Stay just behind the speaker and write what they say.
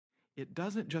It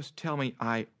doesn't just tell me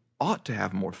I ought to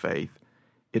have more faith.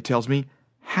 It tells me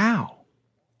how.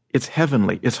 It's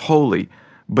heavenly, it's holy,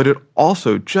 but it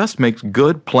also just makes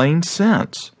good, plain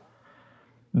sense.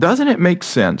 Doesn't it make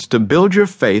sense to build your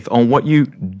faith on what you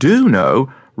do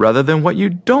know rather than what you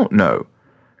don't know?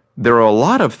 There are a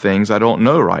lot of things I don't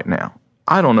know right now.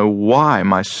 I don't know why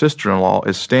my sister-in-law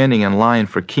is standing in line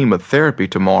for chemotherapy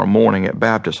tomorrow morning at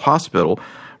Baptist Hospital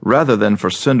rather than for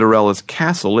Cinderella's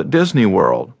castle at Disney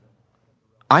World.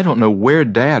 I don't know where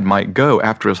Dad might go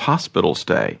after his hospital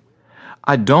stay.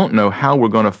 I don't know how we're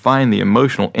going to find the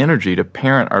emotional energy to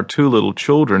parent our 2 little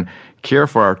children, care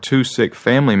for our 2 sick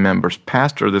family members,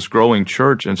 pastor this growing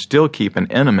church, and still keep an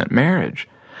intimate marriage.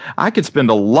 I could spend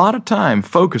a lot of time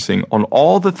focusing on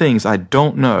all the things I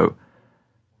don't know,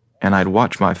 and I'd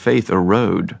watch my faith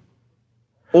erode.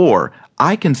 Or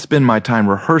I can spend my time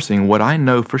rehearsing what I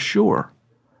know for sure.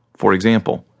 For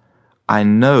example, I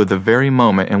know the very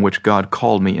moment in which God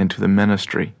called me into the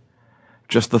ministry.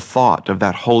 Just the thought of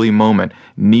that holy moment,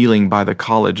 kneeling by the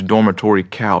college dormitory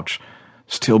couch,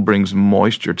 still brings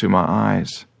moisture to my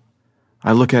eyes.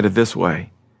 I look at it this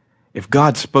way. If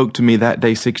God spoke to me that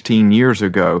day 16 years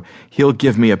ago, He'll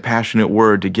give me a passionate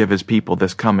word to give His people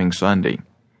this coming Sunday.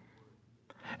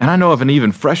 And I know of an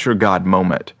even fresher God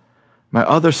moment. My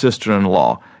other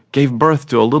sister-in-law gave birth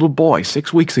to a little boy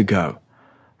 6 weeks ago.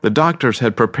 The doctors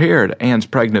had prepared Ann's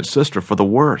pregnant sister for the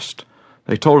worst.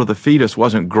 They told her the fetus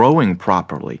wasn't growing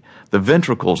properly. The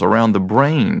ventricles around the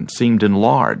brain seemed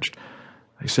enlarged.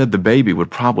 They said the baby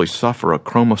would probably suffer a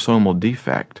chromosomal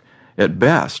defect. At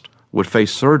best, would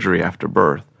face surgery after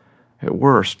birth. At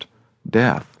worst,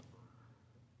 death.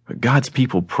 But God's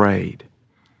people prayed.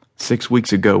 6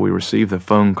 weeks ago, we received the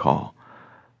phone call.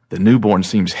 The newborn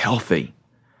seems healthy.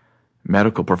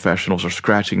 Medical professionals are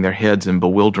scratching their heads in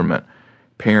bewilderment.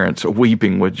 Parents are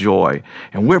weeping with joy,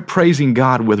 and we're praising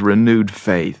God with renewed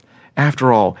faith.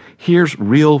 After all, here's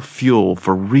real fuel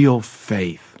for real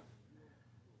faith.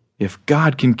 If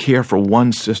God can care for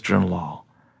one sister-in-law,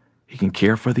 He can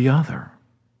care for the other.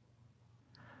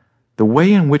 The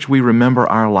way in which we remember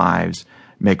our lives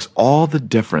makes all the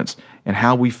difference in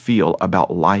how we feel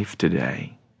about life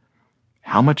today.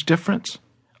 How much difference?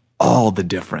 All the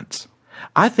difference.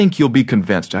 I think you'll be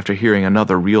convinced after hearing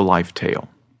another real-life tale.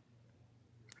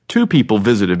 2 people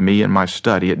visited me in my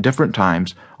study at different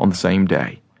times on the same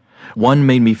day. One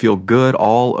made me feel good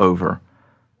all over.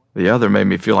 The other made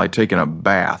me feel like taking a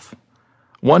bath.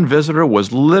 One visitor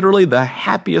was literally the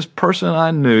happiest person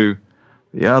I knew.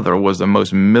 The other was the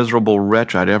most miserable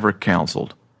wretch I'd ever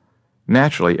counseled.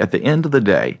 Naturally, at the end of the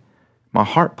day, my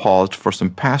heart paused for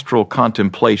some pastoral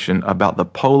contemplation about the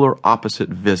polar opposite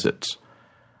visits.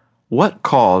 What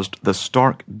caused the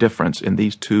stark difference in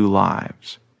these 2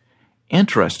 lives?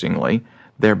 Interestingly,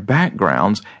 their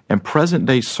backgrounds and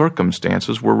present-day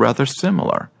circumstances were rather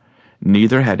similar.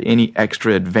 Neither had any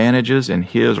extra advantages in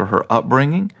his or her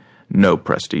upbringing, no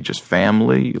prestigious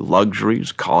family,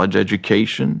 luxuries, college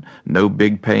education, no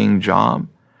big-paying job.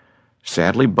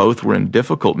 Sadly, both were in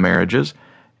difficult marriages,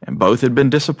 and both had been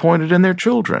disappointed in their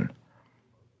children.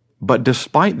 But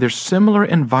despite their similar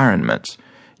environments,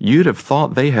 you'd have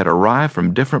thought they had arrived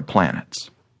from different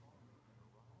planets.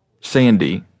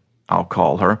 Sandy, I'll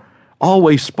call her,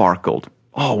 always sparkled,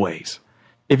 always.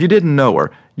 If you didn't know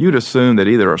her, you'd assume that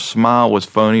either her smile was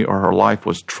phony or her life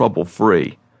was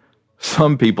trouble-free.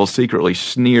 Some people secretly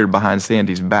sneered behind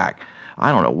Sandy's back.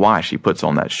 I don't know why she puts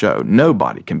on that show.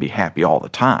 Nobody can be happy all the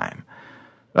time.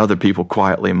 Other people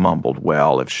quietly mumbled,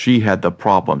 well, if she had the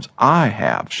problems I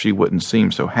have, she wouldn't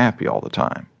seem so happy all the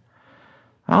time.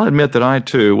 I'll admit that I,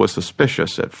 too, was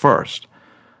suspicious at first.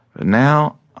 But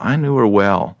now I knew her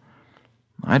well.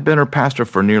 I'd been her pastor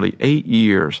for nearly 8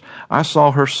 years. I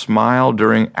saw her smile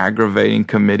during aggravating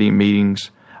committee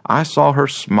meetings. I saw her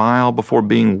smile before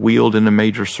being wheeled into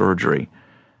major surgery.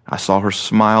 I saw her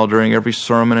smile during every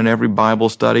sermon and every Bible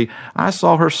study. I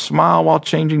saw her smile while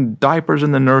changing diapers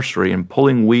in the nursery and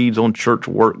pulling weeds on church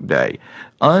work day.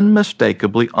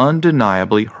 Unmistakably,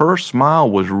 undeniably, her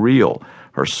smile was real.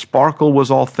 Her sparkle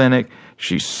was authentic.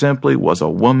 She simply was a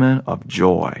woman of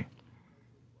joy.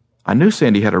 I knew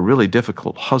Sandy had a really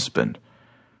difficult husband.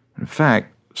 In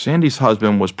fact, Sandy's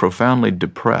husband was profoundly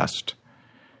depressed.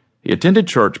 He attended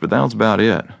church, but that was about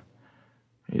it.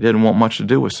 He didn't want much to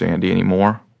do with Sandy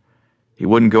anymore. He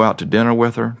wouldn't go out to dinner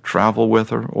with her, travel with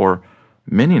her, or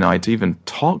many nights even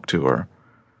talk to her.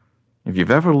 If you've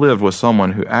ever lived with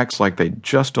someone who acts like they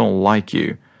just don't like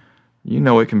you, you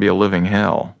know it can be a living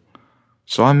hell.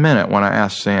 So I meant it when I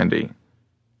asked Sandy,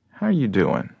 "How are you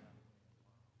doing?"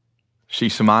 She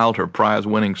smiled her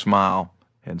prize-winning smile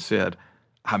and said,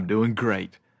 "I'm doing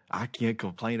great. I can't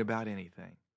complain about anything."